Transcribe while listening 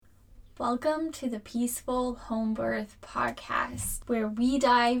Welcome to the Peaceful Homebirth podcast, where we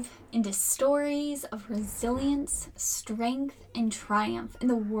dive into stories of resilience, strength, and triumph in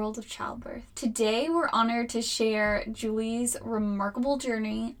the world of childbirth. Today, we're honored to share Julie's remarkable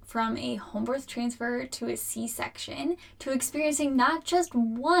journey from a homebirth transfer to a C-section to experiencing not just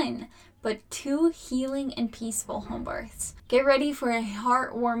one, but 2 healing and peaceful home births. Get ready for a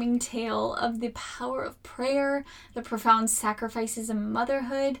heartwarming tale of the power of prayer, the profound sacrifices of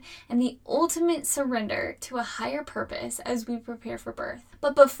motherhood, and the ultimate surrender to a higher purpose as we prepare for birth.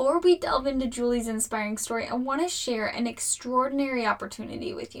 But before we delve into Julie's inspiring story, I want to share an extraordinary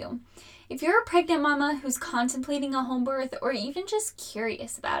opportunity with you. If you're a pregnant mama who's contemplating a home birth or even just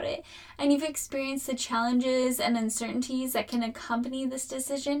curious about it, and you've experienced the challenges and uncertainties that can accompany this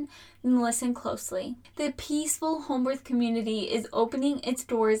decision, then listen closely. The Peaceful Home Birth community is opening its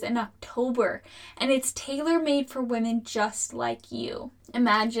doors in October, and it's tailor-made for women just like you.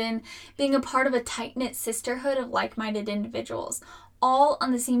 Imagine being a part of a tight-knit sisterhood of like-minded individuals, all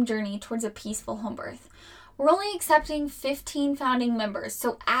on the same journey towards a peaceful home birth. We're only accepting 15 founding members,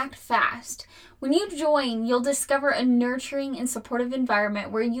 so act fast. When you join, you'll discover a nurturing and supportive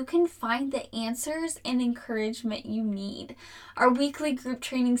environment where you can find the answers and encouragement you need. Our weekly group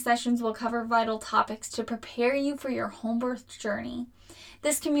training sessions will cover vital topics to prepare you for your home birth journey.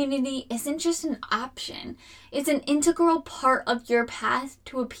 This community isn't just an option, it's an integral part of your path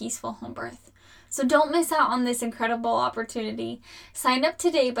to a peaceful home birth. So don't miss out on this incredible opportunity. Sign up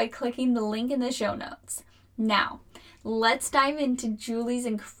today by clicking the link in the show notes. Now, let's dive into Julie's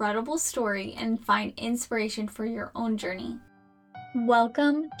incredible story and find inspiration for your own journey.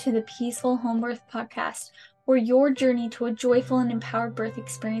 Welcome to the Peaceful Home Birth podcast, where your journey to a joyful and empowered birth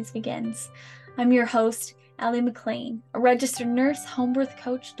experience begins. I'm your host, Allie McLean, a registered nurse, home birth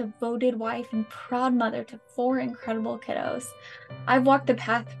coach, devoted wife, and proud mother to 4 incredible kiddos. I've walked the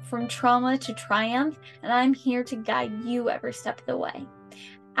path from trauma to triumph, and I'm here to guide you every step of the way.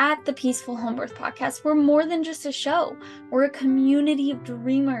 At the Peaceful Home Birth podcast, we're more than just a show. We're a community of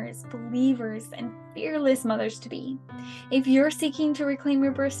dreamers, believers, and fearless mothers-to-be. If you're seeking to reclaim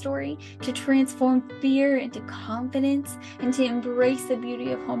your birth story, to transform fear into confidence, and to embrace the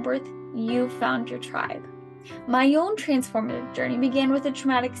beauty of home birth, you've found your tribe. My own transformative journey began with a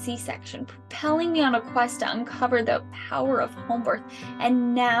traumatic C-section, propelling me on a quest to uncover the power of home birth,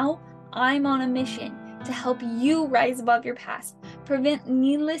 and now I'm on a mission to help you rise above your past, prevent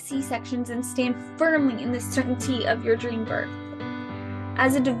needless C-sections, and stand firmly in the certainty of your dream birth.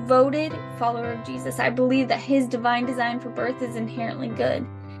 As a devoted follower of Jesus, I believe that his divine design for birth is inherently good.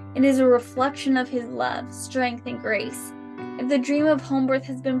 It is a reflection of his love, strength, and grace. If the dream of home birth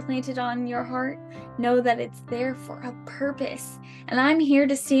has been planted on your heart, know that it's there for a purpose, and I'm here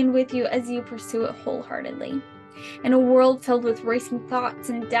to stand with you as you pursue it wholeheartedly. In a world filled with racing thoughts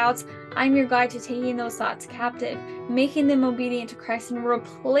and doubts, I'm your guide to taking those thoughts captive, making them obedient to Christ, and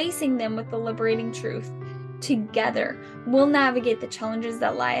replacing them with the liberating truth. Together, we'll navigate the challenges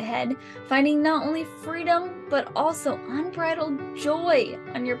that lie ahead, finding not only freedom, but also unbridled joy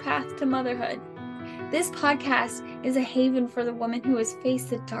on your path to motherhood. This podcast is a haven for the woman who has faced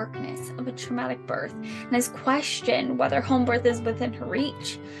the darkness of a traumatic birth and has questioned whether home birth is within her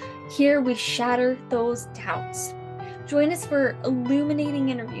reach. Here we shatter those doubts. Join us for illuminating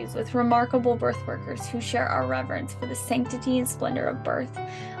interviews with remarkable birth workers who share our reverence for the sanctity and splendor of birth.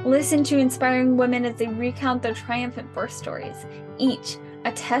 Listen to inspiring women as they recount their triumphant birth stories, each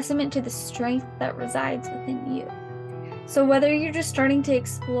a testament to the strength that resides within you. So whether you're just starting to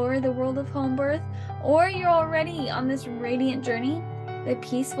explore the world of home birth or you're already on this radiant journey, the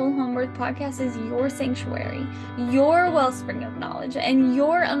Peaceful Home Birth podcast is your sanctuary, your wellspring of knowledge, and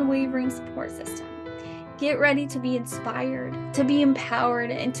your unwavering support system. Get ready to be inspired, to be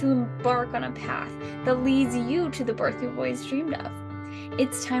empowered, and to embark on a path that leads you to the birth you've always dreamed of.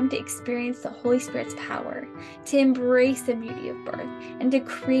 It's time to experience the Holy Spirit's power, to embrace the beauty of birth, and to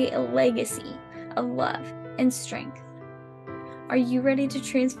create a legacy of love and strength. Are you ready to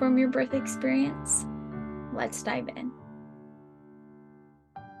transform your birth experience? Let's dive in.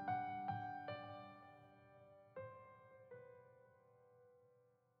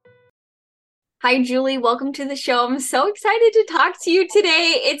 Hi, Julie. Welcome to the show. I'm so excited to talk to you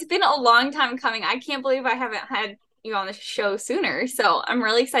today. It's been a long time coming. I can't believe I haven't had you on the show sooner. So I'm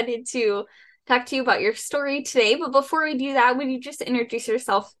really excited to talk to you about your story today. But before we do that, would you just introduce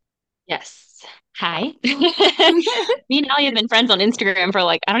yourself? Yes. Hi. Me and Allie have been friends on Instagram for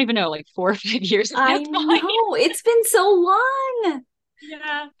I don't even know, 4 or 5 years at I this point. know. It's been so long.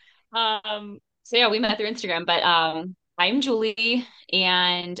 Yeah. So yeah, we met through Instagram, but I'm Julie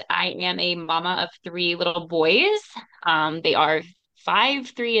and I am a mama of 3 little boys. They are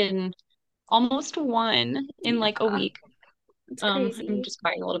 5, 3, and almost 1 in like a Yeah, week. it's I'm crazy. just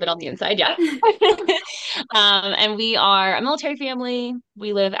crying a little bit on the inside, yeah. And we are a military family.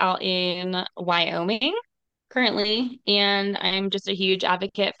 We live out in Wyoming currently, and I'm just a huge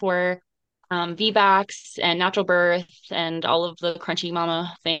advocate for VBACs and natural birth and all of the crunchy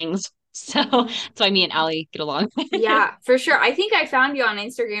mama things. So Mhm. that's why me and Allie get along. Yeah, for sure. I think I found you on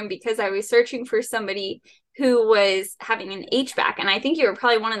Instagram because I was searching for somebody who was having an HVAC, and I think you were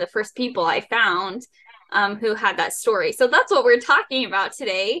probably one of the first people I found who had that story. So that's what we're talking about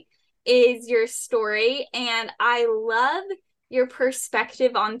today is your story, and I love your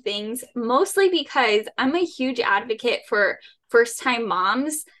perspective on things, mostly because I'm a huge advocate for first-time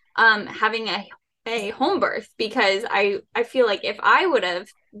moms having a home birth because I feel like if I would have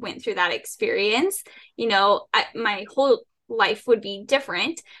went through that experience, my whole life would be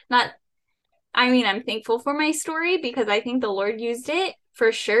different. Not, I mean, I'm thankful for my story because I think the Lord used it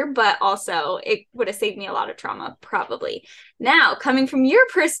for sure, but also it would have saved me a lot of trauma, probably. Now, coming from your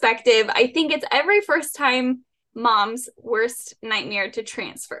perspective, I think it's every first time mom's worst nightmare to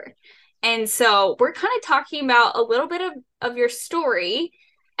transfer. And so we're kind of talking about a little bit of your story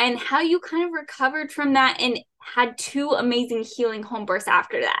and how you kind of recovered from that and had two amazing healing home births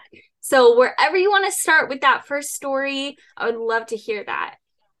after that. So, wherever you want to start with that first story, I would love to hear that.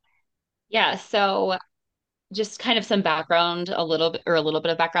 Yeah, so just kind of some background, a little bit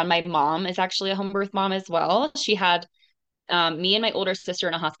of background. My mom is actually a home birth mom as well. She had me and my older sister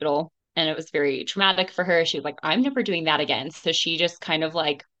in a hospital, and it was very traumatic for her. She was like, I'm never doing that again. So she just kind of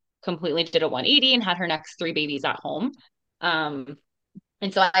like completely did a 180 and had her next 3 babies at home. Um,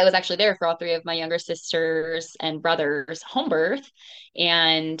 and so I was actually there for all 3 of my younger sisters and brothers' home birth.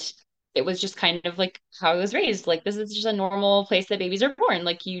 And it was just kind of like how I was raised. Like, this is just a normal place that babies are born.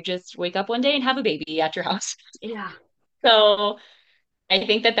 Like, you just wake up one day and have a baby at your house. Yeah. So I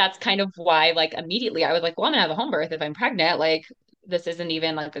think that that's kind of why, like, immediately I was like, well, I'm gonna have a home birth if I'm pregnant. Like, this isn't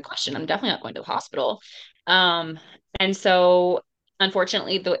even like a question. I'm definitely not going to the hospital. Um, and so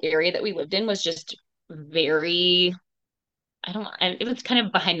unfortunately, the area that we lived in was just very, I don't, and it was kind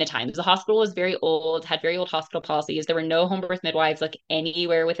of behind the times. The hospital was very old, had very old hospital policies. There were no home birth midwives like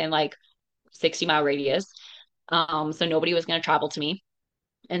anywhere within like 60-mile radius. So nobody was going to travel to me.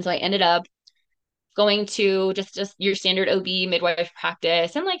 And so I ended up going to just your standard OB midwife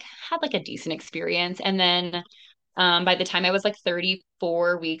practice and like had like a decent experience. And then by the time I was like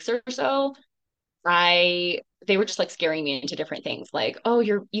 34 weeks or so, I they were just like scaring me into different things like, oh,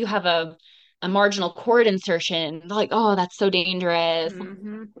 you have a marginal cord insertion. Like, oh, that's so dangerous.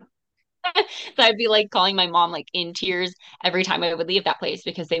 Mm-hmm. So I'd be like calling my mom like in tears every time I would leave that place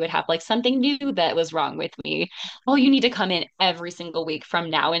because they would have like something new that was wrong with me. Oh, you need to come in every single week from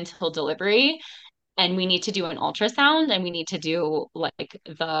now until delivery, and we need to do an ultrasound, and we need to do like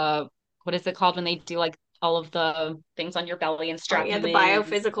the what is it called when they do like all of the things on your belly and Oh, strap yeah, you the in and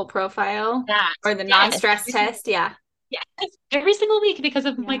biophysical profile that. or the Yes, non-stress test. Yeah. yes, every single week because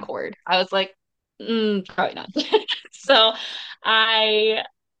of my Yeah. cord. I was like, probably not. So I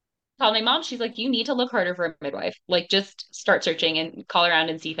called my mom. She's like, you need to look harder for a midwife. Like, just start searching and call around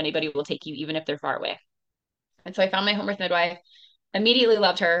and see if anybody will take you, even if they're far away. And so I found my home birth midwife, immediately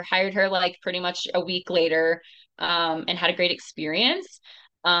loved her, hired her like pretty much a week later, and had a great experience.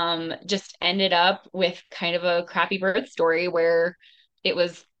 Just ended up with kind of a crappy birth story where it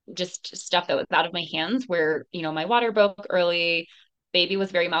was just stuff that was out of my hands, where, my water broke early, baby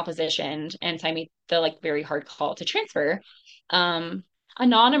was very malpositioned. And so I made the like very hard call to transfer. Um, a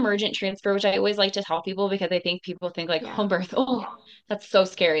non-emergent transfer, which I always like to tell people because I think people think like Yeah. home birth, oh, that's so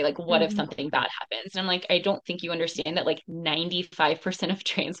scary. Like, what if Mm-hmm. something bad happens? And I'm like, I don't think you understand that like 95% of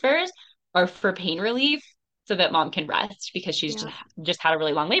transfers are for pain relief so that mom can rest because she's Yeah. just had a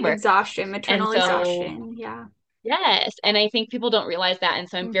really long labor. Exhaustion, And maternal so, exhaustion. Yeah. yes. And I think people don't realize that. And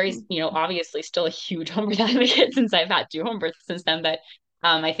so I'm very, Mm-hmm. obviously still a huge home birth advocate since I've had 2 home births since then. But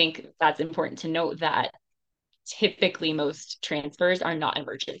I think that's important to note that typically most transfers are not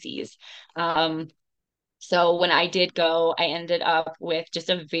emergencies. Um, so when I did go, I ended up with just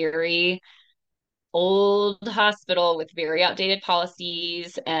a very old hospital with very outdated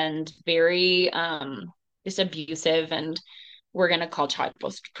policies and very just abusive, and we're going to call child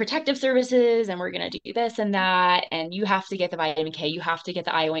protective services, and we're going to do this and that, and you have to get the vitamin K, you have to get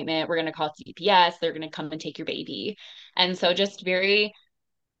the eye ointment, we're going to call it CPS, they're going to come and take your baby. And so just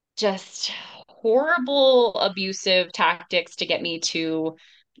horrible abusive tactics to get me to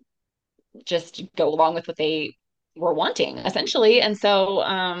just go along with what they were wanting essentially. And so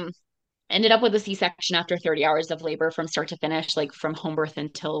ended up with a C-section after 30 hours of labor from start to finish, like from home birth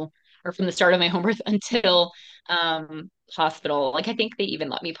until, or from the start of my home birth until hospital. Like I think they even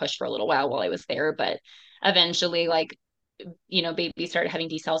let me push for a little while I was there, but eventually like, baby started having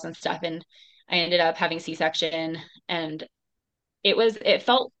decels and stuff, and I ended up having C-section, and it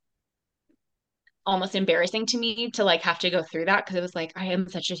felt almost embarrassing to me to like have to go through that because it was like I am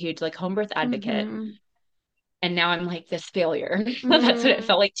such a huge like home birth advocate, Mm-hmm. and now I'm like this failure. That's what it Mm,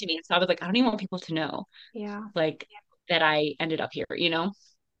 felt like to me. So I was like, I don't even want people to know yeah. like that I ended up here.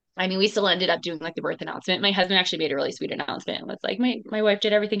 I mean, we still ended up doing like the birth announcement. My husband actually made a really sweet announcement and was like, my wife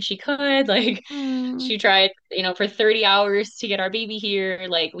did everything she could. Like Mm, she tried, for 30 hours to get our baby here.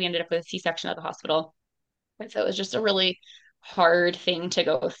 Like we ended up with a C-section at the hospital. And so it was just a really hard thing to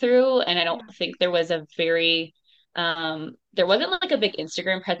go through. And I don't yeah. think there wasn't like a big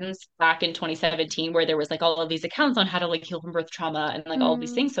Instagram presence back in 2017 where there was like all of these accounts on how to like heal from birth trauma and like all of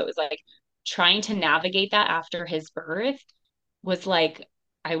these Mm, things. So it was like trying to navigate that after his birth was like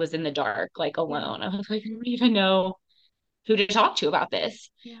I was in the dark, like yeah. alone. I was like, I don't even know who to talk to about this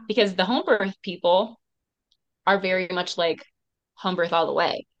Yeah. because the home birth people are very much like home birth all the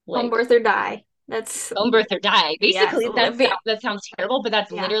way. Home Like birth or die. That's home birth or die. yes. Basically, that sounds terrible, but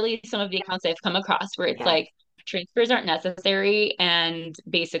that's Yeah. literally some of the accounts I've come across where it's Yeah. like transfers aren't necessary and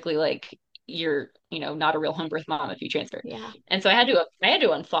basically like you're, not a real home birth mom if you transfer. Yeah. And so I had to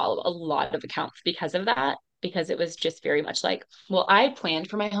unfollow a lot of accounts because of that, because it was just very much like, well, I planned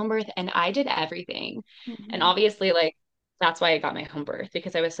for my home birth and I did everything. And Hmm. obviously like that's why I got my home birth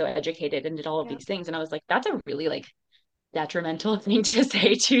because I was so educated and did all of Yeah. these things. And I was like, that's a really like detrimental thing to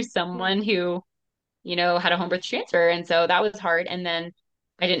say to Yeah. someone who had a home birth transfer. And so that was hard. And then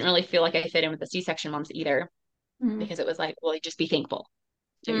I didn't really feel like I fit in with the C-section moms either Mm, because it was like, well, just be thankful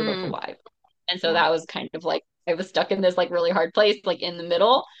that you're both mm, alive. And so yeah. that was kind of like, I was stuck in this like really hard place, like in the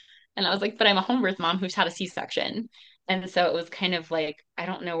middle. And I was like, but I'm a home birth mom who's had a C-section. And so it was kind of like, I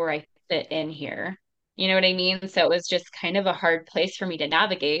don't know where I fit in here. You know what I mean? So it was just kind of a hard place for me to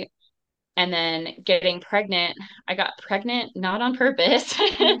navigate. And then getting pregnant, I got pregnant not on purpose.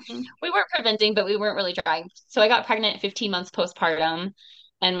 Hmm. We weren't preventing, but we weren't really trying. So I got pregnant 15 months postpartum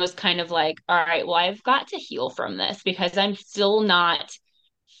and was kind of like, all right, well, I've got to heal from this because I'm still not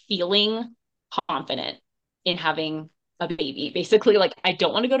feeling confident in having a baby. Basically, like, I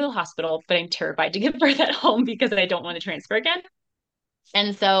don't want to go to the hospital, but I'm terrified to give birth at home because I don't want to transfer again.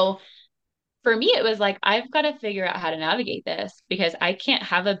 And so for me, it was like, I've got to figure out how to navigate this because I can't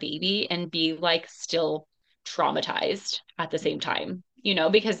have a baby and be like still traumatized at the same time,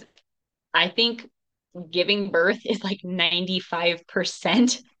 because I think giving birth is like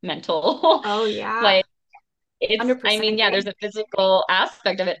 95% mental. Oh yeah. Like, I 100% mean, yeah, there's agree. a physical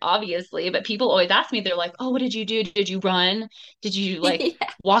aspect of it, obviously, but people always ask me, they're like, oh, what did you do? Did you run? Did you like Yeah.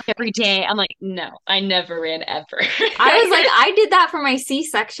 walk every day? I'm like, no, I never ran ever. I was like, I did that for my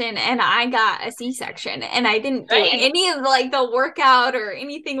C-section and I got a C-section and I didn't do Right. any of like the workout or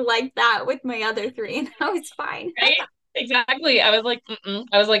anything like that with my other three and I was fine. Right? Exactly. I was like, mm-mm.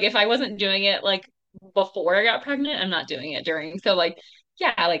 I was like, if I wasn't doing it like before I got pregnant, I'm not doing it during. So like,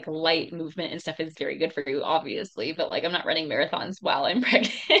 yeah, like light movement and stuff is very good for you, obviously, but like I'm not running marathons while I'm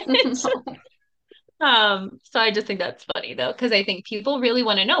pregnant. No. So I just think that's funny though, because I think people really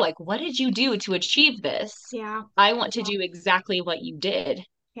want to know, like, what did you do to achieve this? Yeah. I want to do exactly what you did.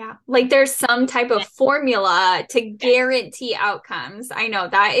 Yeah. Like there's some type of formula to guarantee outcomes. I know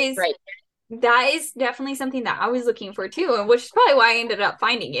Right. that is definitely something that I was looking for too, and which is probably why I ended up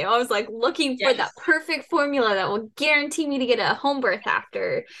finding you. I was like looking for that Yes. perfect formula that will guarantee me to get a home birth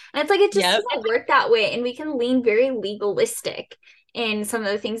after. And it's like it just Yep. doesn't work that way. And we can lean very legalistic in some of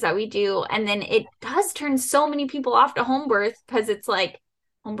the things that we do. And then it does turn so many people off to home birth because it's like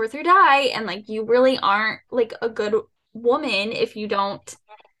home birth or die. And like you really aren't like a good woman if you don't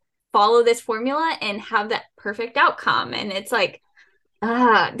follow this formula and have that perfect outcome. And it's like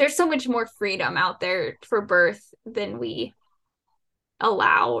there's so much more freedom out there for birth than we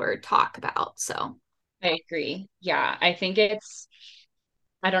allow or talk about. So, I agree. Yeah.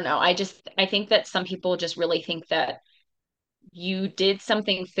 I don't know. I think that some people just really think that you did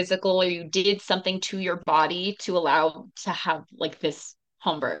something physical or you did something to your body to allow to have like this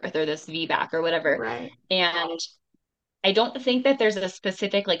home birth or this VBAC or whatever. right. And I don't think that there's a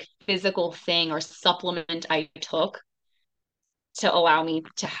specific like physical thing or supplement I took to allow me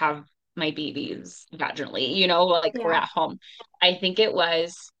to have my babies vaginally, like or Yeah. at home. I think it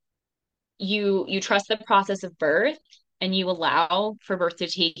was you trust the process of birth and you allow for birth to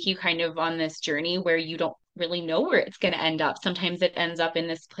take you kind of on this journey where you don't really know where it's going to end up. Sometimes it ends up in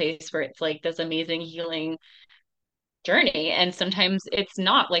this place where it's like this amazing healing journey and sometimes it's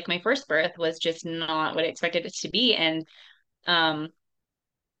not. Like my first birth was just not what I expected it to be, and um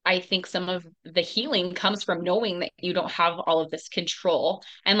I think some of the healing comes from knowing that you don't have all of this control.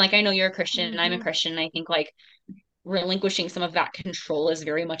 And like, I know you're a Christian and I'm a Hmm. Christian. And I think like relinquishing some of that control is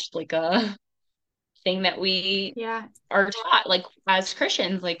very much like a thing that we Yeah. are taught. Like, as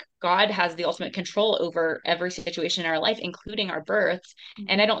Christians, like, God has the ultimate control over every situation in our life, including our births.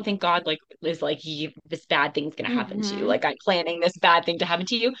 And I don't think God like is like, this bad thing's going to happen to you. Hmm. Like, I'm planning this bad thing to happen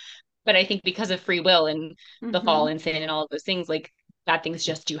to you. But I think because of free will and the fall Hmm. and sin and all of those things, like, bad things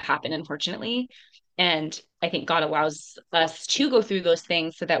just do happen, unfortunately. And I think God allows us to go through those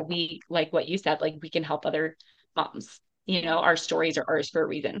things so that we, like what you said, like, we can help other moms. You know, our stories are ours for a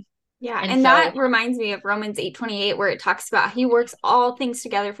reason. Yeah, And and that so, reminds me of Romans 8:28, where it talks about he works all things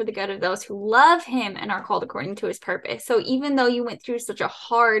together for the good of those who love him and are called according to his purpose. So even though you went through such a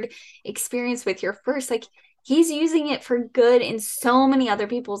hard experience with your first, like he's using it for good in so many other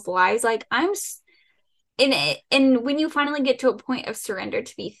people's lives. Like in it, and when you finally get to a point of surrender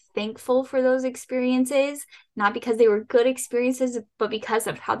to be thankful for those experiences, not because they were good experiences, but because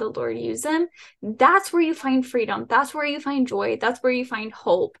of how the Lord used them, that's where you find freedom, that's where you find joy, that's where you find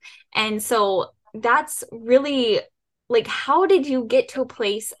hope. And so that's really like, how did you get to a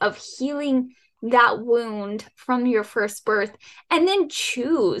place of healing that wound from your first birth and then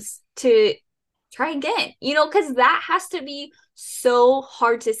choose to try again, because that has to be so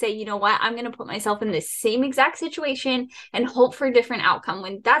hard to say, you know what, I'm going to put myself in the same exact situation and hope for a different outcome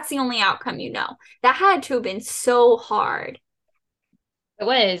when that's the only outcome, that had to have been so hard. it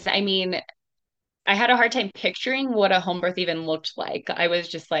was, I mean, I had a hard time picturing what a home birth even looked like. I was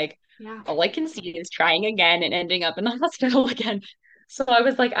just like, Yeah, all I can see is trying again and ending up in the hospital again. So I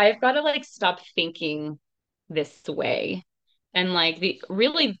was like, I've got to like stop thinking this way. And like the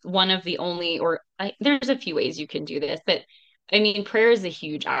really one of the only, there's a few ways you can do this, but I mean, prayer is a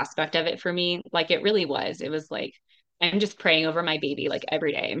huge aspect of it for me. Like it really was. It was like, I'm just praying over my baby like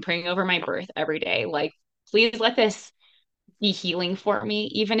every day. I'm praying over my birth every day. Like, please let this be healing for me,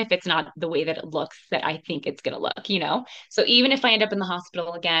 even if it's not the way that it looks that I think it's going to look, you know? So even if I end up in the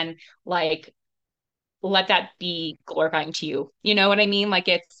hospital again, like, let that be glorifying to you. You know what I mean? Like,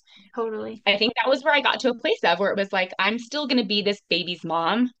 totally. I think that was where I got to a place of where it was like, I'm still going to be this baby's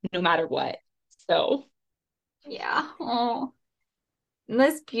mom no matter what. So, Yeah. Oh,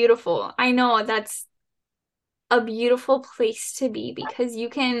 that's beautiful. I know that's a beautiful place to be because you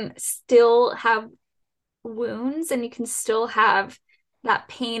can still have wounds and you can still have that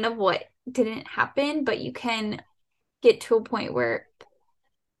pain of what didn't happen, but you can get to a point where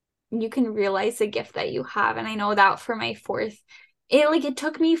you can realize the gift that you have. And I know that for my fourth, it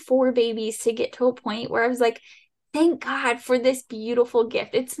took me four babies to get to a point where I was like, thank God for this beautiful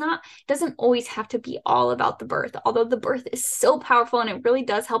gift. It doesn't always have to be all about the birth, although the birth is so powerful and it really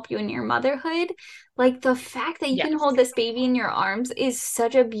does help you in your motherhood. Like the fact that you can yes. hold this baby in your arms is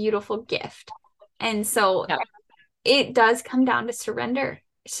such a beautiful gift. And so Yeah. it does come down to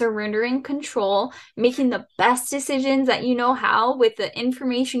surrendering control, making the best decisions that you know how with the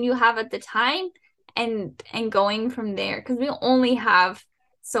information you have at the time, and going from there because we only have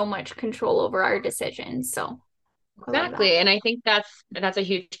so much control over our decisions. So I love that. Exactly. And I think that's a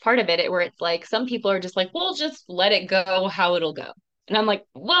huge part of it, where it's like some people are just like, well, just let it go how it'll go. And I'm like,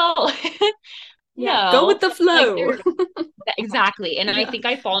 well, Yeah, go with no. the Like flow. there exactly. And I Yeah, think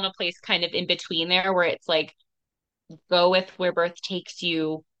I fall in a place kind of in between there where it's like go with where birth takes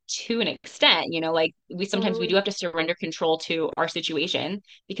you to an extent, you know, like we do totally. have to surrender control to our situation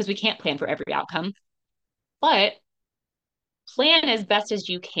because we can't plan for every outcome. But plan as best as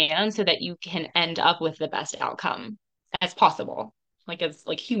you can so that you can end up with the best outcome as possible, like as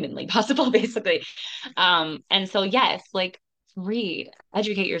like humanly possible, basically. And so yes, like read,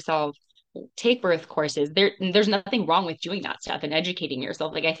 educate yourself, take birth courses. There's nothing wrong with doing that stuff and educating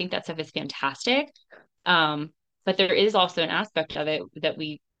yourself. Like I think that stuff is fantastic. But there is also an aspect of it that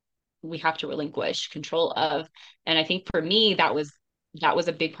we have to relinquish control of. And I think for me, that was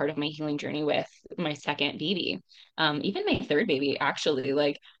a big part of my healing journey with my second baby. Even my third baby, actually,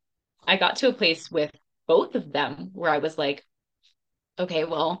 like I got to a place with both of them where I was like, okay,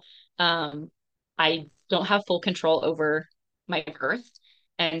 well, I don't have full control over my birth.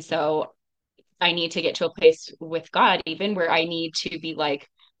 And so I need to get to a place with God, even where I need to be like,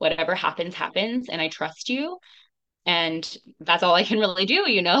 whatever happens, happens, and I trust you, and that's all I can really do,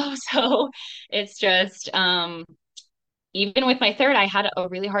 you know? So it's just even with my third, I had a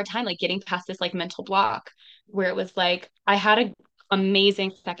really hard time like getting past this like mental block where it was like I had an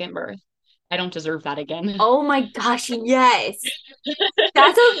amazing second birth. I don't deserve that again. Oh my gosh, yes.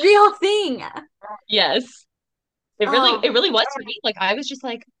 That's a real thing. Yes. Oh, It really was for me. Like I was just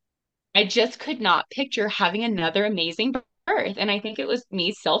like I just could not picture having another amazing birth. birth. And I think it was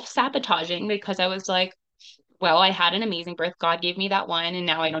me self-sabotaging because I was like, well, I had an amazing birth. God gave me that one, and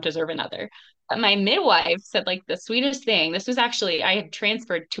now I don't deserve another. But my midwife said like the sweetest thing. This was actually, I had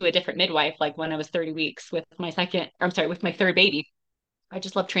transferred to a different midwife like when I was 30 weeks with my second, or I'm sorry, with my third baby. I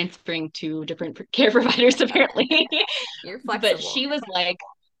just love transferring to different care providers, apparently. You're But flexible. she was like,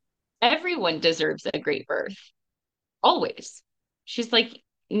 everyone deserves a great birth, always. She's like,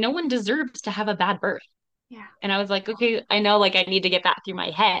 no one deserves to have a bad birth. Yeah. And I was like, okay, I know, like, I need to get that through my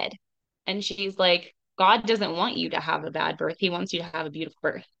head. And she's like, God doesn't want you to have a bad birth. He wants you to have a beautiful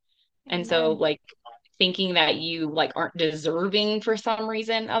birth. And so, Amen. like, thinking that you like aren't deserving for some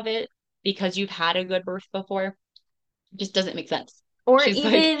reason of it because you've had a good birth before just doesn't make sense. Or She's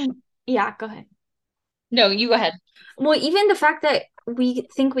like, even, yeah, go ahead. no, you go ahead. Well, even the fact that we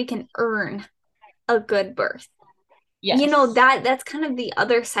think we can earn a good birth. Yes, That's kind of the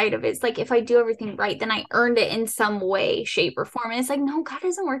other side of it. It's like if I do everything right, then I earned it in some way, shape, or form. And it's like, no, God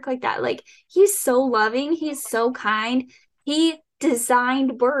doesn't work like that. Like he's so loving, he's so kind. He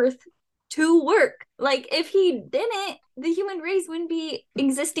designed birth to work. Like if he didn't, the human race wouldn't be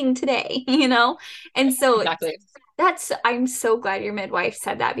existing today, you know? And so exactly. I'm so glad your midwife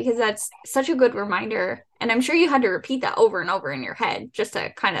said that because that's such a good reminder. And I'm sure you had to repeat that over and over in your head just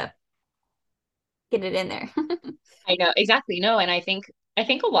to kind of get it in there. I know exactly. No, and I think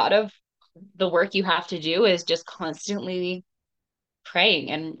a lot of the work you have to do is just constantly praying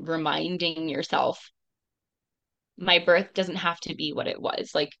and reminding yourself my birth doesn't have to be what it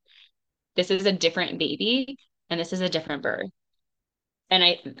was. Like this is a different baby and this is a different birth. And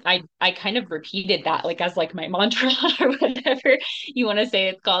I kind of repeated that like as like my mantra or whatever you want to say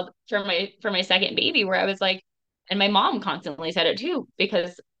it's called for my second baby where I was like and my mom constantly said it too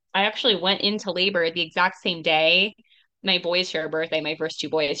because I actually went into labor the exact same day my boys share a birthday, my first two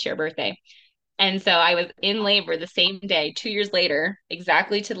boys share a birthday. And so I was in labor the same day, 2 years later,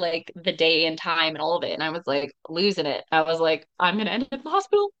 exactly to like the day and time and all of it. And I was like losing it. I was like, I'm gonna end up in the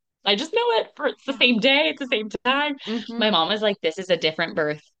hospital. I just know it. For it's the same day, it's the same time. Hmm. My mom was like, this is a different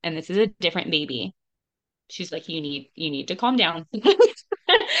birth and this is a different baby. She's like, you need to calm down.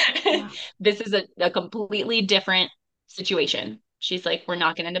 Yeah. This is a completely different situation. She's like, we're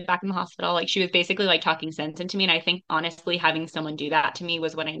not gonna end up back in the hospital. Like she was basically like talking sense into me. And I think honestly, having someone do that to me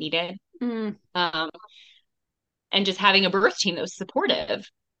was what I needed. Mm. Um, and just having a birth team that was supportive,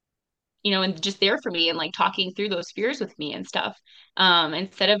 and just there for me and like talking through those fears with me and stuff.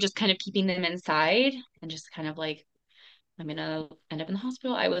 Instead of just kind of keeping them inside and just kind of like, I'm gonna end up in the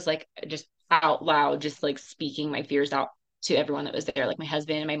hospital. I was like just out loud, just like speaking my fears out to everyone that was there, like my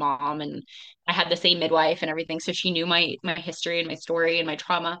husband and my mom. And I had the same midwife and everything. So she knew my history and my story and my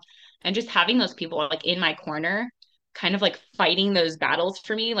trauma. And just having those people like in my corner, kind of like fighting those battles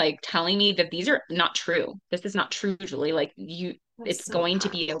for me, like telling me that these are not true. This is not true, Julie. Like That's it's so going to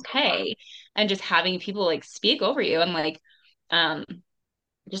be powerful. okay. And just having people like speak over you and like um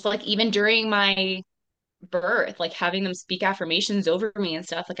just like even during my birth, like having them speak affirmations over me and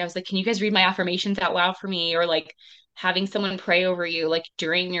stuff. Like I was like, can you guys read my affirmations out loud for me? Or like having someone pray over you like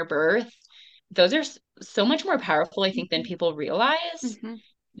during your birth. Those are so much more powerful, I think, than people realize. Hmm.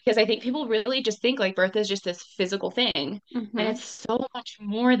 Because I think people really just think like birth is just this physical thing. And Hmm. it's so much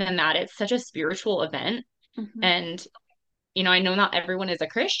more than that. It's such a spiritual event. Hmm. And, I know not everyone is a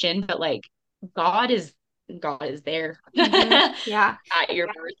Christian, but like God is God is there Hmm. at Yeah. your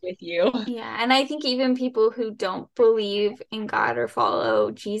birth with you. Yeah. And I think even people who don't believe in God or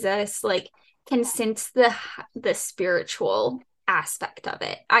follow Jesus, like, can sense the spiritual aspect of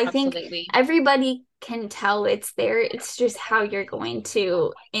it. I think Absolutely. everybody can tell it's there. It's just how you're going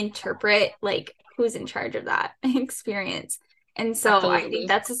to interpret, like, who's in charge of that experience. And so I think Absolutely.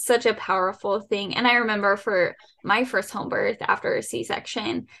 that's such a powerful thing. And I remember for my first home birth after a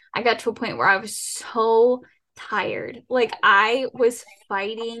C-section, I got to a point where I was so tired. Like I was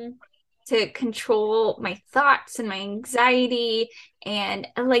fighting to control my thoughts and my anxiety. And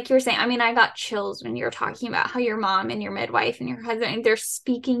like you were saying, I mean, I got chills when you were talking about how your mom and your midwife and your husband, they're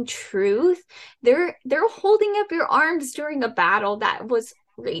speaking truth. They're holding up your arms during a battle that was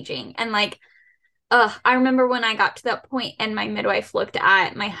raging. And like I remember when I got to that point and my midwife looked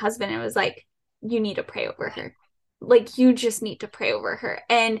at my husband and was like, you need to pray over her. Like you just need to pray over her.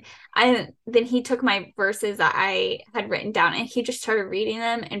 And then he took my verses that I had written down and he just started reading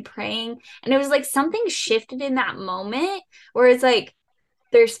them and praying. And it was like something shifted in that moment where it's like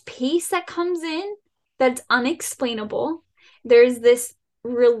there's peace that comes in that's unexplainable. There's this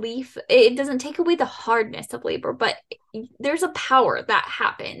relief. It doesn't take away the hardness of labor, but there's a power that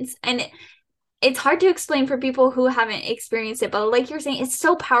happens. And it's hard to explain for people who haven't experienced it, but like you're saying, it's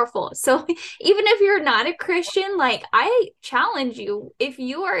so powerful. So even if you're not a Christian, like I challenge you, if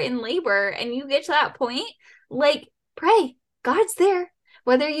you are in labor and you get to that point, like pray. God's there,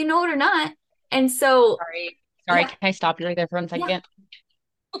 whether you know it or not. And so, Sorry, yeah, can I stop you right there for one yeah. second?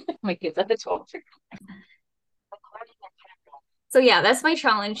 My kids at the 12. So yeah, that's my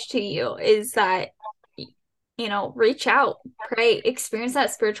challenge to you is that reach out, pray, experience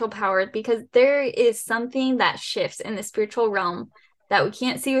that spiritual power because there is something that shifts in the spiritual realm that we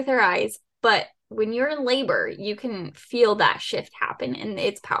can't see with our eyes, but when you're in labor, you can feel that shift happen and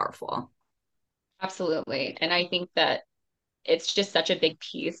it's powerful. Absolutely. And I think that it's just such a big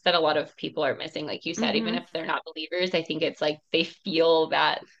piece that a lot of people are missing. Like you said, even Mm-hmm. if they're not believers, I think it's like they feel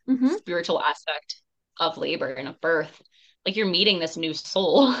that Mm-hmm. spiritual aspect of labor and of birth. Like you're meeting this new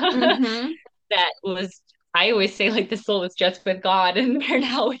soul Mm-hmm. that was, I always say, like the soul was just with God and they're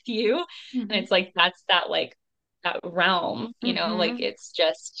now with you. And Mm-hmm. it's like, that's that, like, that realm, like Mm-hmm. it's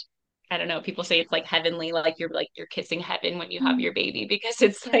just, I don't know, people say it's like you're kissing heaven when you have Mm-hmm. your baby because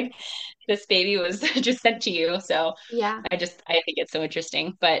it's Yeah. like this baby was just sent to you. So Yeah. I think it's so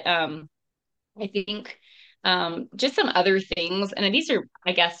interesting. But I think just some other things, and these are,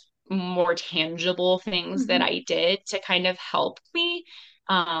 I guess, more tangible things that Mm-hmm. I did to kind of help me.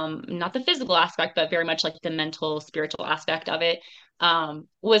 Not the physical aspect, but very much like the mental, spiritual aspect of it.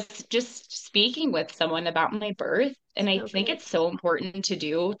 Was just speaking with someone about my birth. And I So think good. it's so important to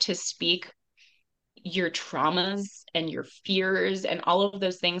do to speak your traumas and your fears and all of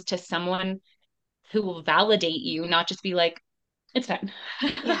those things to someone who will validate you, not just be like, it's fine.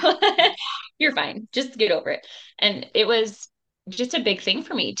 Yeah. You're fine. Just get over it. And it was just a big thing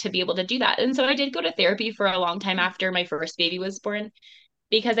for me to be able to do that. And so I did go to therapy for a long time after my first baby was born,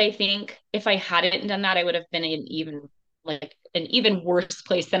 because I think if I hadn't done that, I would have been in an even worse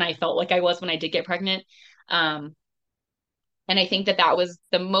place than I felt like I was when I did get pregnant. Um, and I think that that was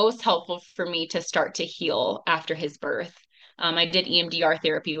the most helpful for me to start to heal after his birth. I did EMDR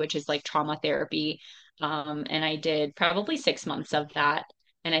therapy, which is like trauma therapy. And I did probably 6 months of that.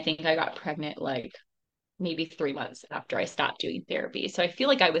 And I think I got pregnant like maybe 3 months after I stopped doing therapy. So I feel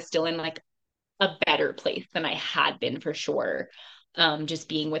like I was still in like a better place than I had been for sure. Just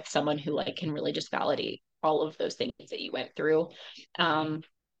being with someone who like can really just validate all of those things that you went through. Um,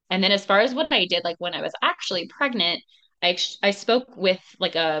 and then as far as what I did, like when I was actually pregnant, I spoke with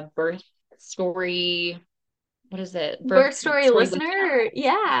like a birth story. What is it? Birth Birth story story listener. listener.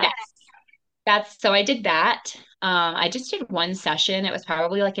 Yeah. Yes, that's so I did that. I just did one session. It was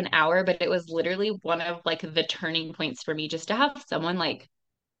probably like an hour, but it was literally one of like the turning points for me just to have someone like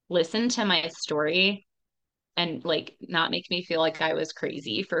listen to my story and like not make me feel like I was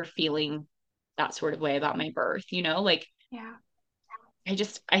crazy for feeling that sort of way about my birth. Like Yeah.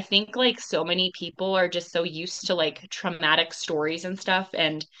 I think like so many people are just so used to like traumatic stories and stuff.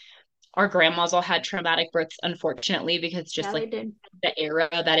 And our grandmas all had traumatic births, unfortunately, because just Yeah, they like did. the era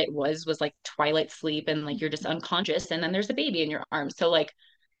that it was like twilight sleep and like you're just unconscious and then there's a baby in your arms. So like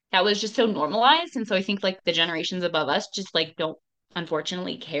that was just so normalized. And so I think like the generations above us just like don't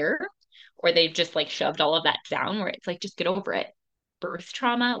unfortunately care, or they've just like shoved all of that down where it's like, just get over it. Birth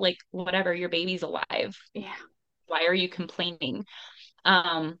trauma, like whatever, your baby's alive. Yeah. Why are you complaining?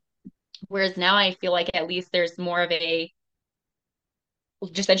 Um, Whereas now I feel like at least there's more of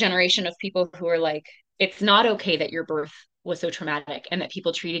just a generation of people who are like, it's not okay that your birth was so traumatic and that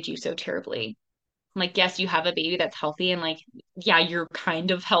people treated you so terribly. Like, yes, you have a baby that's healthy, and like, yeah, you're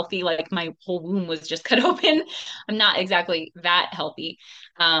kind of healthy. Like, my whole womb was just cut open. I'm not exactly that healthy.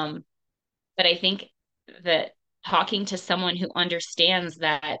 Um, but I think that talking to someone who understands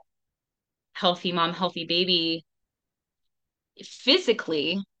that healthy mom, healthy baby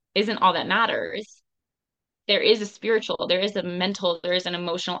physically isn't all that matters. There is a spiritual, there is a mental, there is an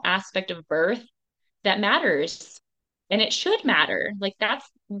emotional aspect of birth that matters. And it should matter. Like, that's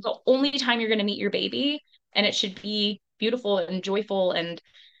the only time you're going to meet your baby. And it should be beautiful and joyful and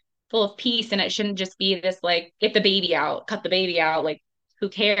full of peace. And it shouldn't just be this, like, get the baby out, cut the baby out. Like, who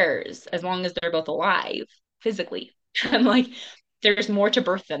cares as long as they're both alive physically? I'm Yeah. like, there's more to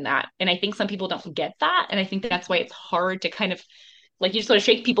birth than that. And I think some people don't get that. And I think that's why it's hard to kind of like, you just want to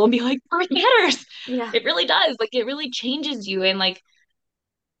shake people and be like, birth matters. Yeah. It really does. Like, it really changes you. And like,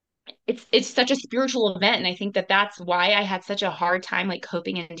 it's such a spiritual event, and I think that that's why I had such a hard time like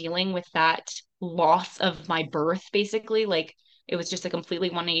coping and dealing with that loss of my birth. Basically, like, it was just a completely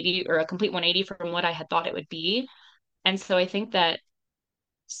 180, or a complete 180 from what I had thought it would be. And so I think that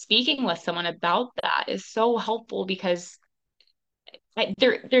speaking with someone about that is so helpful, because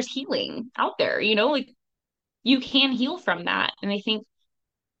there's healing out there, like, you can heal from that. And I think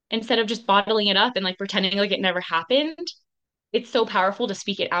instead of just bottling it up and like pretending like it never happened, it's so powerful to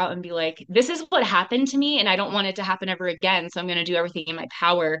speak it out and be like, this is what happened to me and I don't want it to happen ever again. So I'm going to do everything in my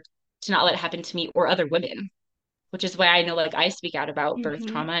power to not let it happen to me or other women, which is why I know like I speak out about birth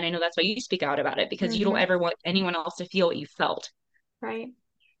Mm-hmm. trauma. And I know that's why you speak out about it, because you don't Mm-hmm. ever want anyone else to feel what you felt. Right.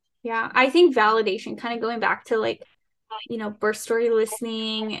 Yeah. I think validation, kind of going back to like, you know, birth story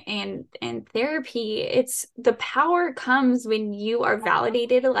listening and therapy, it's the power comes when you are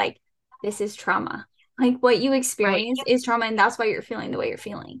validated, like this is trauma. Like what you Right. experience is trauma, and that's why you're feeling the way you're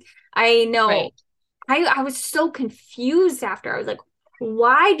feeling. I know Right. I was so confused after. I was like,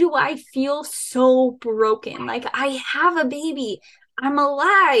 why do I feel so broken? Like I have a baby. I'm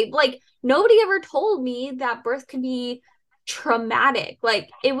alive. Like nobody ever told me that birth could be traumatic. Like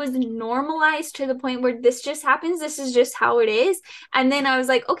it was normalized to the point where this just happens. This is just how it is. And then I was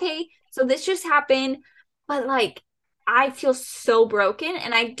like, okay, so this just happened, but like I feel so broken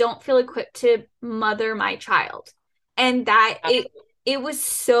and I don't feel equipped to mother my child. And that it was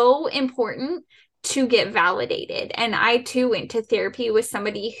so important to get validated. And I too went to therapy with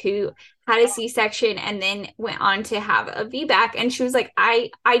somebody who had a C-section and then went on to have a VBAC. And she was like,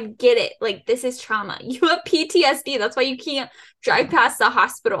 I get it. Like this is trauma. You have PTSD. That's why you can't drive past the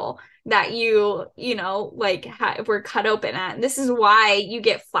hospital that you know, like were cut open at. And this is why you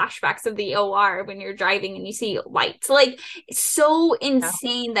get flashbacks of the OR when you're driving and you see lights. Like it's so Yeah.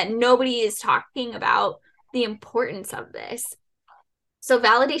 insane that nobody is talking about the importance of this. So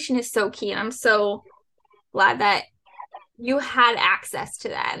validation is so key. And I'm so glad that you had access to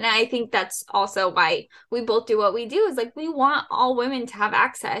that. And I think that's also why we both do what we do, is like we want all women to have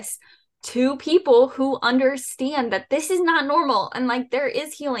access to people who understand that this is not normal and like there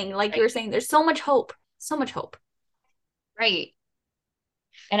is healing. Like you Right. were saying, there's so much hope, so much hope. Right.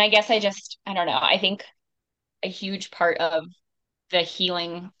 And I guess I don't know. I think a huge part of the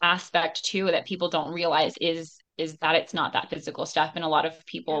healing aspect too that people don't realize is that it's not that physical stuff. And a lot of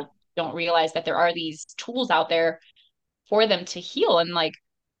Yeah. people don't realize that there are these tools out there for them to heal. And like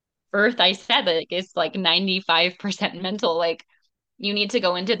birth, I said that it's like 95% mental. Like you need to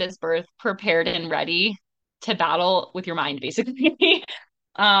go into this birth prepared and ready to battle with your mind, basically.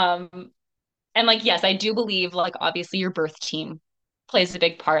 um, and like, yes, I do believe like obviously your birth team plays a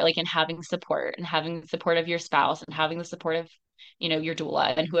big part, like in having support and having the support of your spouse and having the support of, you know, your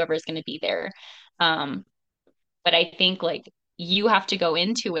doula and whoever is going to be there. Um, but I think like you have to go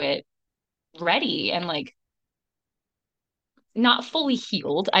into it ready and like not fully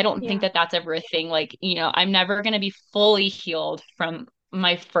healed. I don't think Yeah. that that's ever a thing. Like, you know, I'm never going to be fully healed from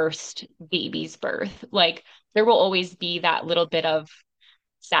my first baby's birth. Like, there will always be that little bit of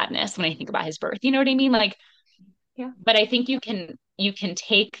sadness when I think about his birth. You know what I mean? Like, Yeah. but I think you can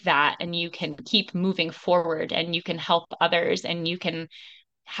take that and you can keep moving forward and you can help others and you can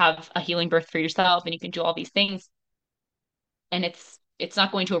have a healing birth for yourself and you can do all these things. And it's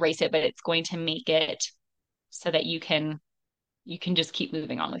not going to erase it, but it's going to make it so that you can just keep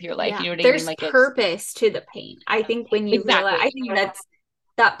moving on with your life. Yeah. You know what I mean? There's Like it's purpose to the pain. I think when you realize, I exactly. think that's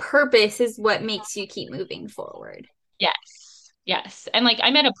that purpose is what makes you keep moving forward. Yes. Yes. And like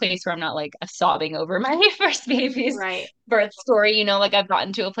I'm at a place where I'm not like sobbing over my first baby's Right. birth story, you know, like I've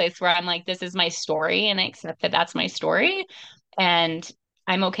gotten to a place where I'm like, this is my story and I accept that that's my story. And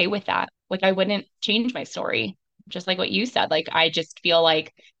I'm okay with that. Like I wouldn't change my story, just like what you said. Like I just feel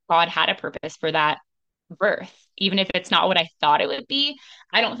like God had a purpose for that birth, even if it's not what I thought it would be.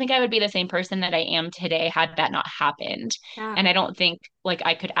 I don't think I would be the same person that I am today had that not happened. Yeah. And I don't think like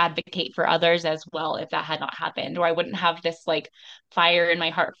I could advocate for others as well if that had not happened, or I wouldn't have this like fire in my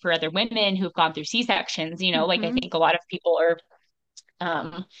heart for other women who've gone through C-sections. You know, like I Mm-hmm. think a lot of people are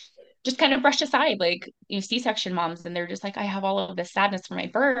um just kind of brushed aside, like, you know, C-section moms, and they're just like, I have all of this sadness for my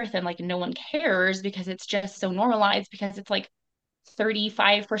birth, and like no one cares because it's just so normalized because it's like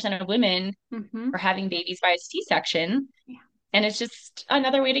 35% of women Mm-hmm. are having babies by a C-section. Yeah. And it's just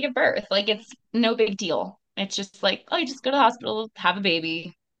another way to give birth. Like it's no big deal. It's just like, oh, you just go to the hospital, have a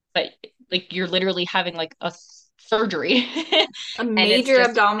baby. But like you're literally having like a surgery. A And it's major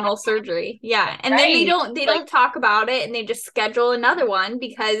just abdominal surgery. Yeah. And then right. they Like don't talk about it and they just schedule another one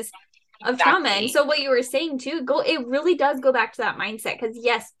because of trauma. And exactly. so what you were saying too, it really does go back to that mindset, because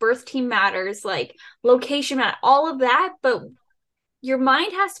yes, birth team matters, like location matters, all of that, but your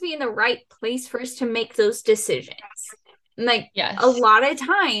mind has to be in the right place first to make those decisions. And like a Yes. lot of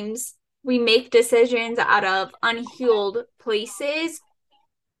times we make decisions out of unhealed places,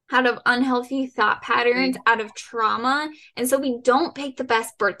 out of unhealthy thought patterns, out of trauma. And so we don't pick the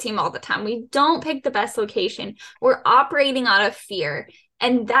best birth team all the time. We don't pick the best location. We're operating out of fear,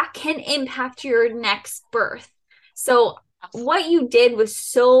 and that can impact your next birth. So what you did was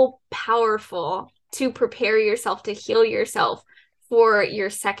so powerful to prepare yourself to heal yourself for your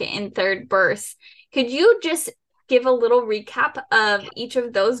second and third births. Could you just give a little recap of each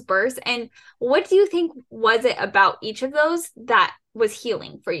of those births and what do you think was it about each of those that was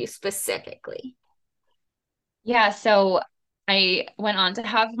healing for you specifically? Yeah, so I went on to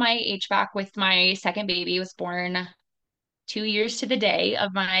have my HVAC with my second baby. Was born 2 years to the day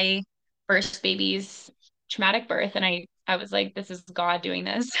of my first baby's traumatic birth. And I was like, this is God doing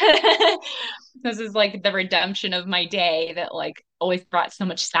this. This is like the redemption of my day that like always brought so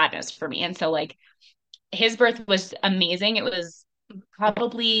much sadness for me. And so like his birth was amazing. It was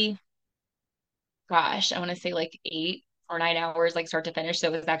probably, gosh, I want to say like 8 or 9 hours, like start to finish. So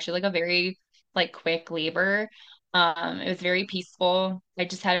it was actually like a very like quick labor. It was very peaceful. I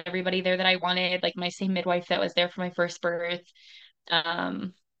just had everybody there that I wanted, like my same midwife that was there for my first birth,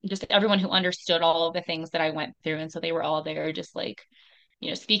 um, just everyone who understood all of the things that I went through. And so they were all there, just like,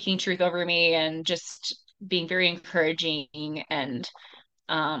 speaking truth over me and just being very encouraging.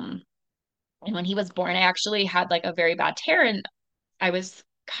 Um, and when he was born, I actually had like a very bad tear, and I was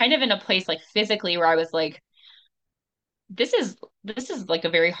kind of in a place like physically where I was like, this is like a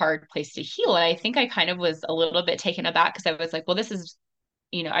very hard place to heal. And I think I kind of was a little bit taken aback because I was like, well, this is,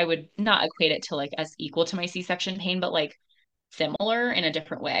 I would not equate it to like as equal to my C-section pain, but like similar in a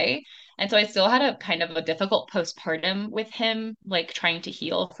different way. And so I still had a kind of a difficult postpartum with him, like trying to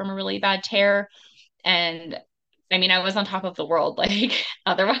heal from a really bad tear. And I mean, I was on top of the world, like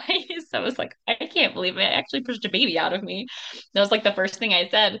otherwise. I was like, I can't believe it. I actually pushed a baby out of me. That was like the first thing I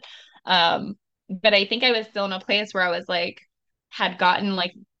said. But I think I was still in a place where I was like, had gotten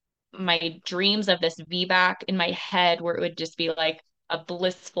like my dreams of this VBAC in my head where it would just be like a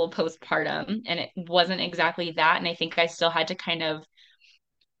blissful postpartum. And it wasn't exactly that. And I think I still had to kind of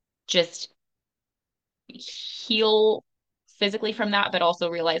just heal physically from that, but also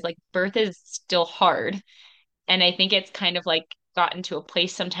realize like birth is still hard. And I think it's kind of like gotten to a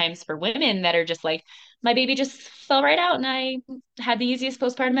place sometimes for women that are just like, my baby just fell right out and I had the easiest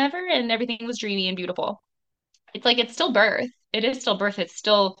postpartum ever and everything was dreamy and beautiful. It's like, it's still birth. It is still birth. It's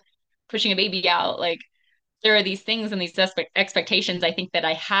still pushing a baby out. Like, there are these things and these expectations I think that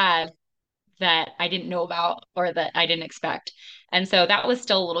I had that I didn't know about or that I didn't expect. And so that was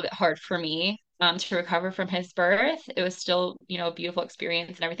still a little bit hard for me to recover from his birth. It was still, a beautiful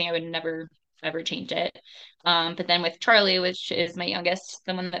experience and everything. I would never, ever change it. But then with Charlie, which is my youngest,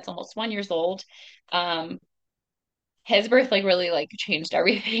 the one that's almost 1 years old, um, his birth like really like changed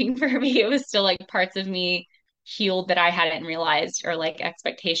everything for me. It was still like parts of me healed that I hadn't realized or like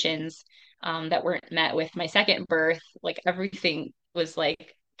expectations that weren't met with my second birth. Like everything was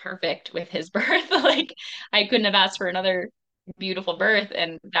like perfect with his birth. Like I couldn't have asked for another beautiful birth,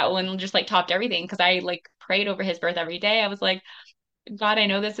 and that one just like topped everything because I like prayed over his birth every day. I was like, God, I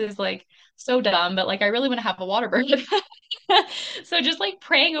know this is like so dumb, but like I really want to have a water birth. So just like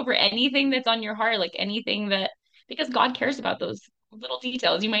praying over anything that's on your heart, like anything that, because God cares about those little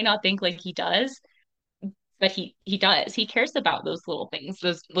details. You might not think like he does, but he does. He cares about those little things,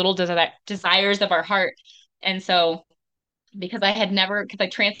 those little desires of our heart. And so because because I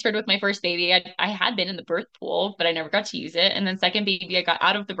transferred with my first baby, I had been in the birth pool, but I never got to use it. And then second baby, I got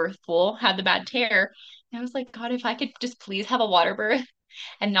out of the birth pool, had the bad tear. And I was like, God, if I could just please have a water birth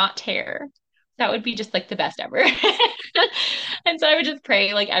and not tear, that would be just like the best ever. And so I would just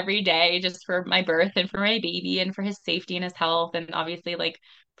pray like every day just for my birth and for my baby and for his safety and his health and obviously like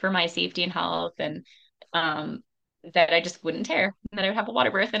for my safety and health and um that I just wouldn't tear and that I would have a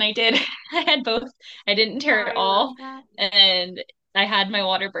water birth and I did. I had both. I didn't tear at I love all that. and I had my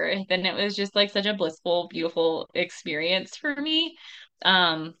water birth and it was just like such a blissful, beautiful experience for me.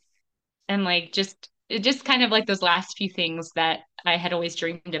 Um and like just it just kind of like those last few things that I had always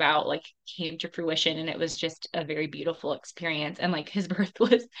dreamed about like came to fruition and it was just a very beautiful experience and like his birth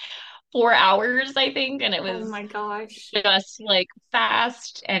was 4 hours I think and it Oh was my gosh. just like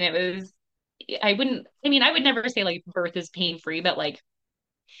fast and it was I mean I would never say like birth is pain free but like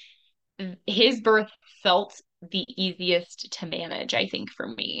his birth felt the easiest to manage, I think, for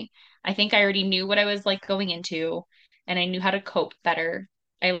me. I think I already knew what I was like going into and I knew how to cope better.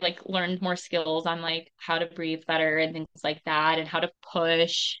 I like learned more skills on like how to breathe better and things like that and how to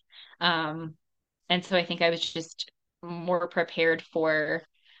push. Um, and so I think I was just more prepared for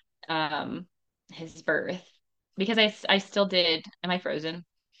um his birth because I still did. Am I frozen?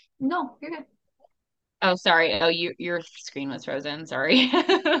 No, you're good. Oh, sorry. Oh, your screen was frozen. Sorry.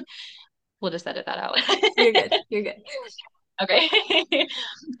 We'll just edit that out. You're good. You're good. Okay.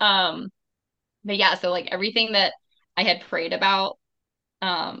 Um, but yeah, so like everything that I had prayed about,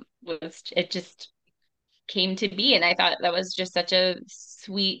 was it just came to be. And I thought that was just such a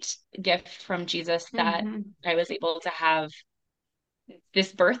sweet gift from Jesus that Mm-hmm. I was able to have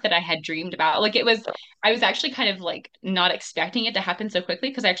this birth that I had dreamed about. Like I was actually kind of like not expecting it to happen so quickly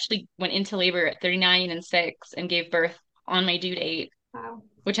because I actually went into labor at 39 and 6 and gave birth on my due date, Wow.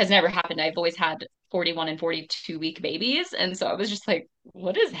 which has never happened. I've always had 41 and 42-week babies. And so I was just like,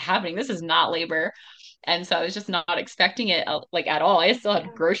 what is happening? This is not labor. And so I was just not expecting it like at all. I still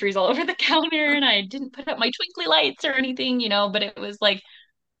had groceries all over the counter and I didn't put up my twinkly lights or anything, but it was like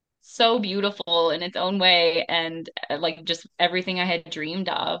so beautiful in its own way and like just everything I had dreamed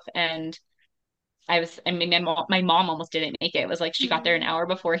of. And I mean, my mom almost didn't make it. It was like she got there an Mm-hmm. hour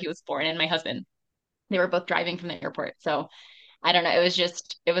before he was born, and my husband, they were both driving from the airport. So I don't know.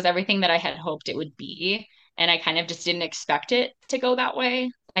 It was everything that I had hoped it would be. And I kind of just didn't expect it to go that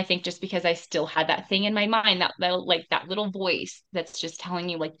way. I think just because I still had that thing in my mind, that little voice that's just telling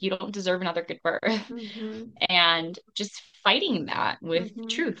you like you don't deserve another good birth. Mm-hmm. And just fighting that with Mm-hmm.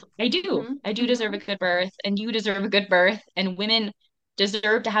 truth. I do. Mm-hmm. I do deserve Mm-hmm. a good birth, and you deserve a good birth, and women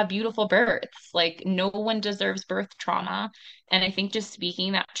deserve to have beautiful births. Like no one deserves birth trauma. And I think just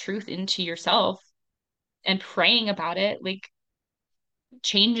speaking that truth into yourself and praying about it, like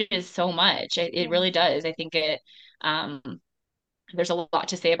changes so much. It Yeah. really does. I think um, there's a lot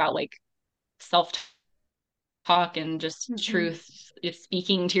to say about like self talk and just Mm-hmm. truth, it's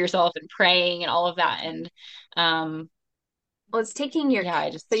speaking to yourself and praying and all of that. And um, Well, it's taking yeah, I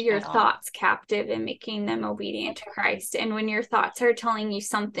your don't know. thoughts captive and making them obedient to Christ. And when your thoughts are telling you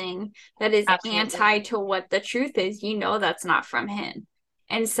something that is Absolutely. anti to what the truth is, you know that's not from him.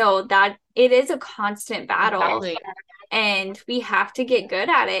 And so that it is a constant battle, Exactly. and we have to get good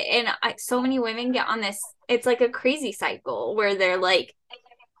at it. And so many women get on this, it's like a crazy cycle where they're like,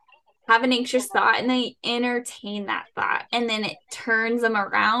 have an anxious thought and they entertain that thought, and then it turns them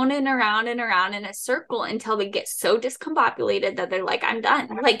around and around and around in a circle until they get so discombobulated that they're like, I'm done.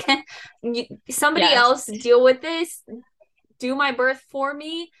 Like, somebody Yes. else deal with this, do my birth for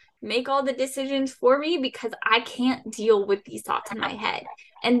me, make all the decisions for me, because I can't deal with these thoughts in my head.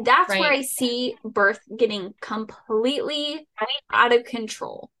 And that's where Right. I see birth getting completely out of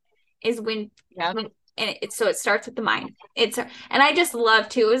control, is Yeah. when and so it starts with the mind. And I just love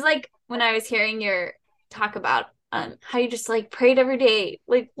too. It was like when I was hearing your talk about how you just like prayed every day,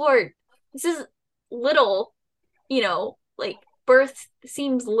 like, Lord, this is little, like birth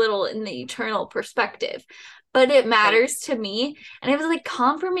seems little in the eternal perspective, but it Right. matters to me. And it was like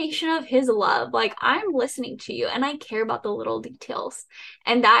confirmation of his love. Like, I'm listening to you and I care about the little details.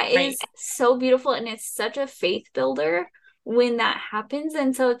 And that Right. is so beautiful. And it's such a faith builder when that happens.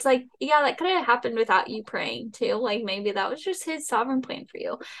 And so it's like, yeah, that could have happened without you praying too. Like, maybe that was just his sovereign plan for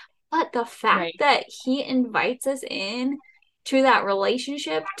you. But the fact Right. that he invites us in to that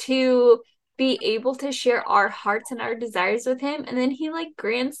relationship to be able to share our hearts and our desires with him, and then he like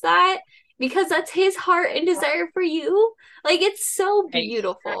grants that because that's his heart and desire for you. Like, it's so Right.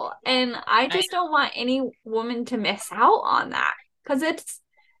 beautiful, and I I just don't want any woman to miss out on that, because it's,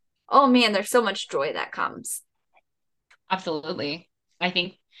 oh man, there's so much joy that comes. absolutely. I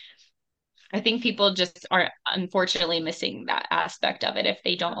think I think people just are unfortunately missing that aspect of it if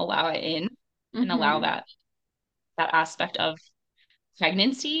they don't allow it in and allow Mm-hmm. that aspect of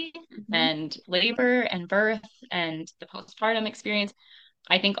pregnancy Mm-hmm. and labor and birth and the postpartum experience.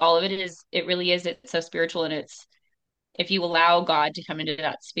 I think all of it really is, it's so spiritual, and it's if you allow God to come into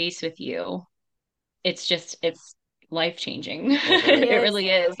that space with you, it's life changing. It really It is. really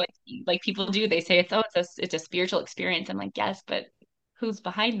is. Like people Yeah. do, they say it's a spiritual experience. I'm like, yes, but who's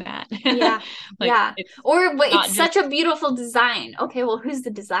behind that? Yeah. Like Yeah. it's Or, but it's not just such a beautiful design. Okay, well, who's the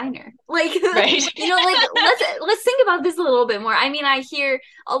designer? Like, right. like, let's think about this a little bit more. I mean, I hear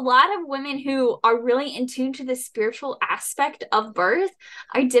a lot of women who are really in tune to the spiritual aspect of birth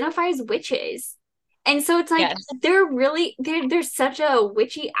identify as witches. And so it's like Yes. there's such a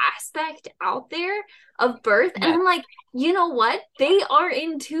witchy aspect out there of birth. And Yes. I'm like, you know what? They are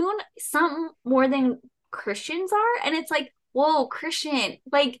in tune some more than Christians are. And it's like, whoa, Christian,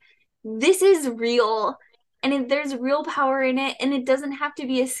 like, this is real, and there's real power in it, and it doesn't have to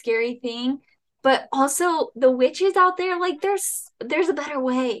be a scary thing. But also the witches out there, like, there's a better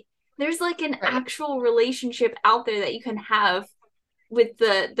way. There's like an Right. actual relationship out there that you can have with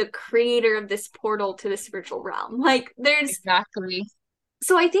the creator of this portal to the spiritual realm. Like, there's, Exactly.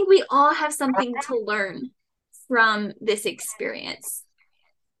 so I think we all have something to learn from this experience.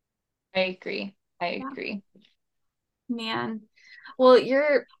 I agree. I Yeah, agree. man. Well,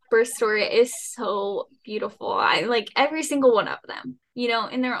 your birth story is so beautiful. I like every single one of them,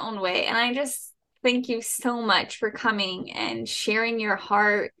 in their own way. And I just thank you so much for coming and sharing your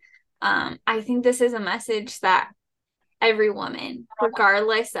heart. I think this is a message that every woman,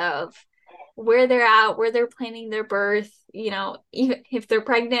 regardless of where they're at, where they're planning their birth, even if they're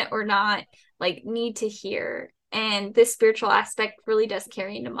pregnant or not, like need to hear. And this spiritual aspect really does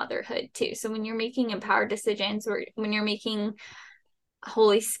carry into motherhood too. So when you're making empowered decisions or when you're making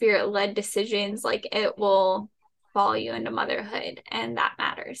Holy Spirit led decisions, like it will follow you into motherhood, and that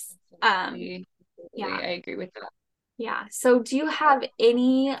matters. Yeah, I agree with that. Yeah. So do you have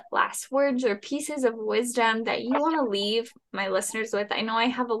any last words or pieces of wisdom that you want to leave my listeners with? I know I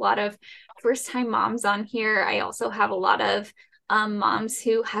have a lot of first-time moms on here. I also have a lot of moms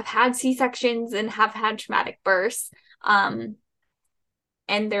who have had C-sections and have had traumatic births. And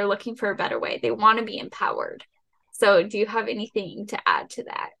they're looking for a better way. They want to be empowered. So do you have anything to add to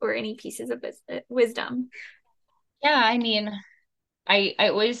that or any pieces of wisdom? Yeah, I mean, I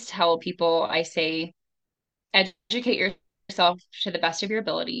always tell people, I say, educate yourself to the best of your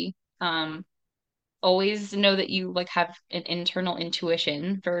ability. Always know that you like have an internal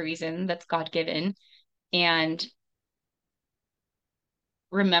intuition for a reason that's God given, and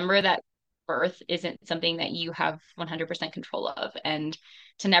remember that birth isn't something that you have 100% control of, and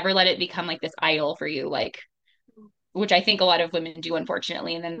to never let it become like this idol for you, like which I think a lot of women do,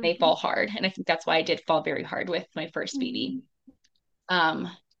 unfortunately, and then they fall hard. And I think that's why I did fall very hard with my first baby.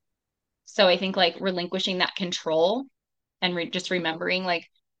 So I think like relinquishing that control and just remembering like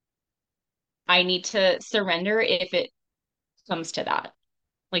I need to surrender if it comes to that.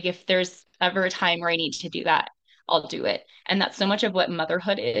 Like if there's ever a time where I need to do that, I'll do it. And that's so much of what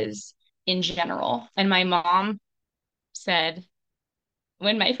motherhood is in general. And my mom said,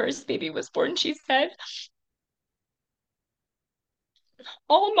 when my first baby was born, she said,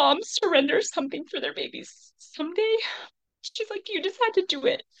 all moms surrender something for their babies someday. She's like, you just had to do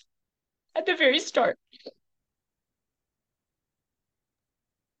it at the very start.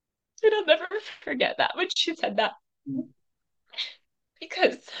 And I'll never forget that when she said that.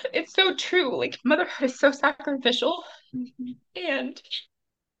 Because it's so true. Like motherhood is so sacrificial. And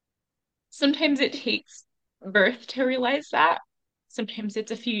sometimes it takes birth to realize that. Sometimes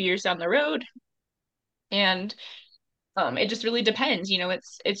it's a few years down the road. And it just really depends.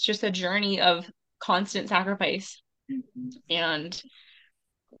 It's just a journey of constant sacrifice. And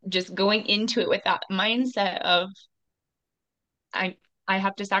just going into it with that mindset of I I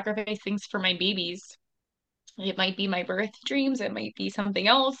have to sacrifice things for my babies. It might be my birth dreams, it might be something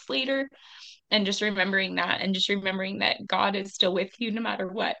else later. And just remembering that and just remembering that God is still with you no matter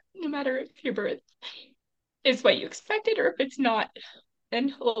what, no matter if your birth is what you expected or if it's not. And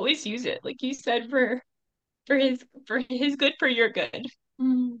he'll always use it, like you said, for his good, for your good.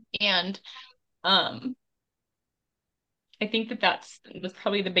 And I think that was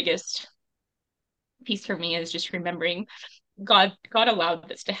probably the biggest piece for me, is just remembering God allowed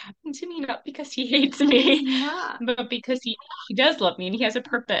this to happen to me, not because he hates me, but because he does love me and he has a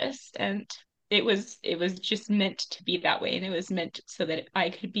purpose. And it was just meant to be that way. And it was meant so that I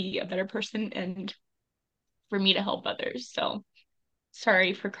could be a better person and for me to help others. So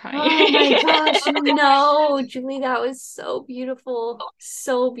sorry for crying. Oh my gosh, no, Julie, that was so beautiful.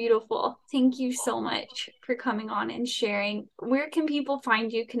 So beautiful. Thank you so much for coming on and sharing. Where can people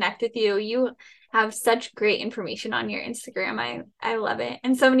find you, connect with you? You have such great information on your Instagram. I love it.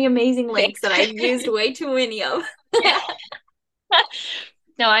 And so many amazing links that I've used way too many of. Yeah.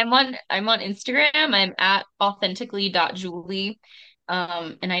 No, I'm on Instagram. I'm at authentically.julie.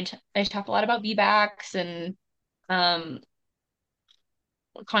 And I talk a lot about VBACs and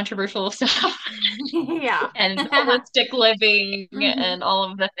controversial stuff. Yeah. And holistic living and all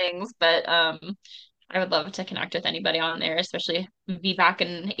of the things. But I would love to connect with anybody on there, especially VBAC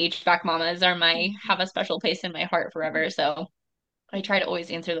and HVAC mamas have a special place in my heart forever. So I try to always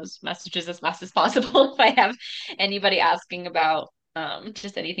answer those messages as fast as possible if I have anybody asking about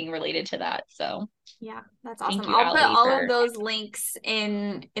just anything related to that. So yeah, that's awesome. thank you, I'll put Allie, all of those links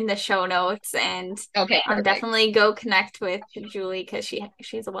in the show notes, and okay, definitely go connect with Julie because she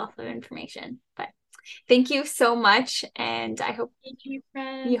has a wealth of information. But thank you so much, and I hope you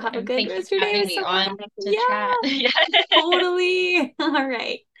have a good rest of your day. Having me on to chat. Yeah, totally. All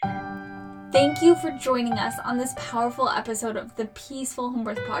right. Thank you for joining us on this powerful episode of the Peaceful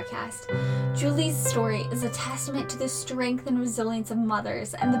Homebirth Podcast. Julie's story is a testament to the strength and resilience of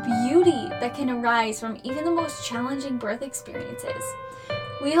mothers and the beauty that can arise from even the most challenging birth experiences.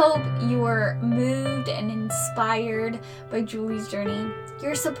 We hope you are moved and inspired by Julie's journey.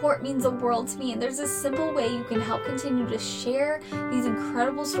 Your support means the world to me, and there's a simple way you can help continue to share these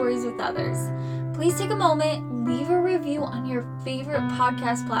incredible stories with others. Please take a moment, leave a review on your favorite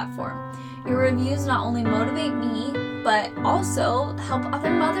podcast platform. Your reviews not only motivate me, but also help other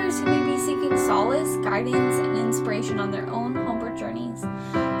mothers who may be seeking solace, guidance, and inspiration on their own homebirth journeys.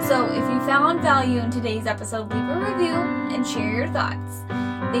 So if you found value in today's episode, leave a review and share your thoughts.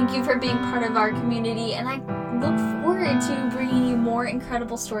 Thank you for being part of our community, and I look forward to bringing you more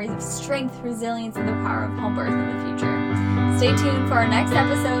incredible stories of strength, resilience, and the power of home birth in the future. Stay tuned for our next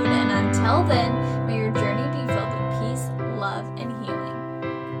episode, and until then,